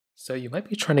So you might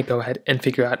be trying to go ahead and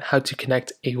figure out how to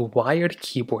connect a wired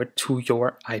keyboard to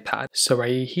your iPad. So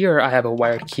right here, I have a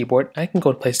wired keyboard. I can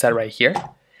go and place that right here.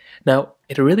 Now,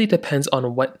 it really depends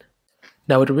on what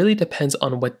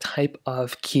type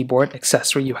of keyboard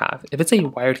accessory you have. If it's a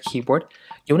wired keyboard,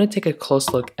 you want to take a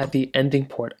close look at the ending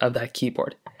port of that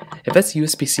keyboard. If it's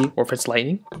USB-C or if it's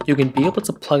Lightning, you can be able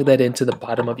to plug that into the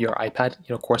bottom of your iPad,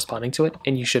 corresponding to it,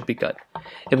 and you should be good.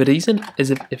 If it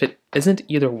isn't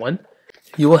either one,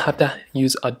 you will have to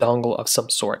use a dongle of some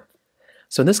sort.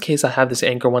 So in this case, I have this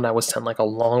Anchor one I was sent like a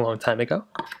long time ago.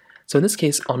 So in this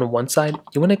case, on one side,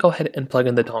 you want to go ahead and plug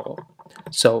in the dongle.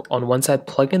 So on one side,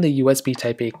 plug in the USB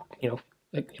Type A,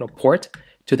 port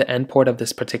to the end port of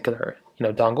this particular,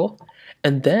 dongle.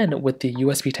 And then with the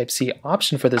USB Type C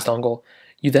option for this dongle,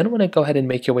 you then want to go ahead and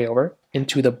make your way over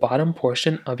into the bottom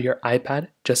portion of your iPad,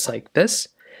 just like this.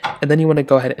 And then you want to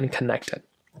go ahead and connect it.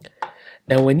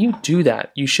 Now, when you do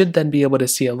that, you should then be able to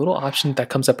see a little option that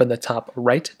comes up in the top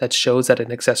right that shows that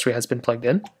an accessory has been plugged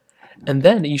in. And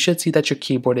then you should see that your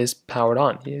keyboard is powered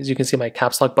on. As you can see, my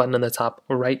caps lock button on the top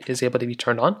right is able to be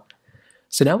turned on.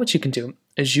 So now what you can do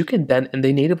is you can then, and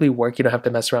they natively work, you don't have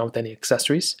to mess around with any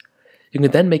accessories. You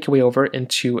can then make your way over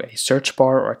into a search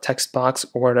bar or a text box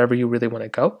or wherever you really want to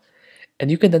go.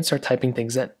 And you can then start typing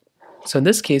things in. So in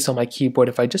this case, on my keyboard,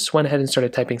 if I just went ahead and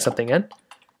started typing something in,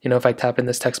 if I tap in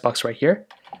this text box right here,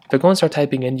 if I go and start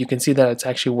typing in, you can see that it's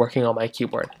actually working on my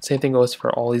keyboard. Same thing goes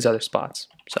for all these other spots.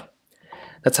 So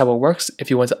that's how it works.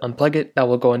 If you want to unplug it, that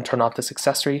will go and turn off this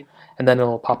accessory, and then it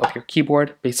will pop up your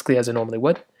keyboard basically as it normally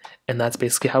would. And that's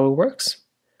basically how it works.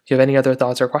 If you have any other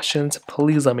thoughts or questions,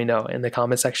 please let me know in the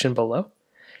comment section below.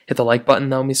 Hit the like button,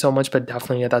 that would mean so much, but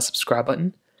definitely hit that subscribe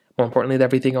button. More importantly than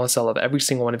everything else, I love every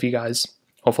single one of you guys.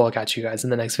 Hopefully I'll catch you guys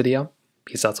in the next video.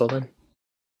 Peace out till then.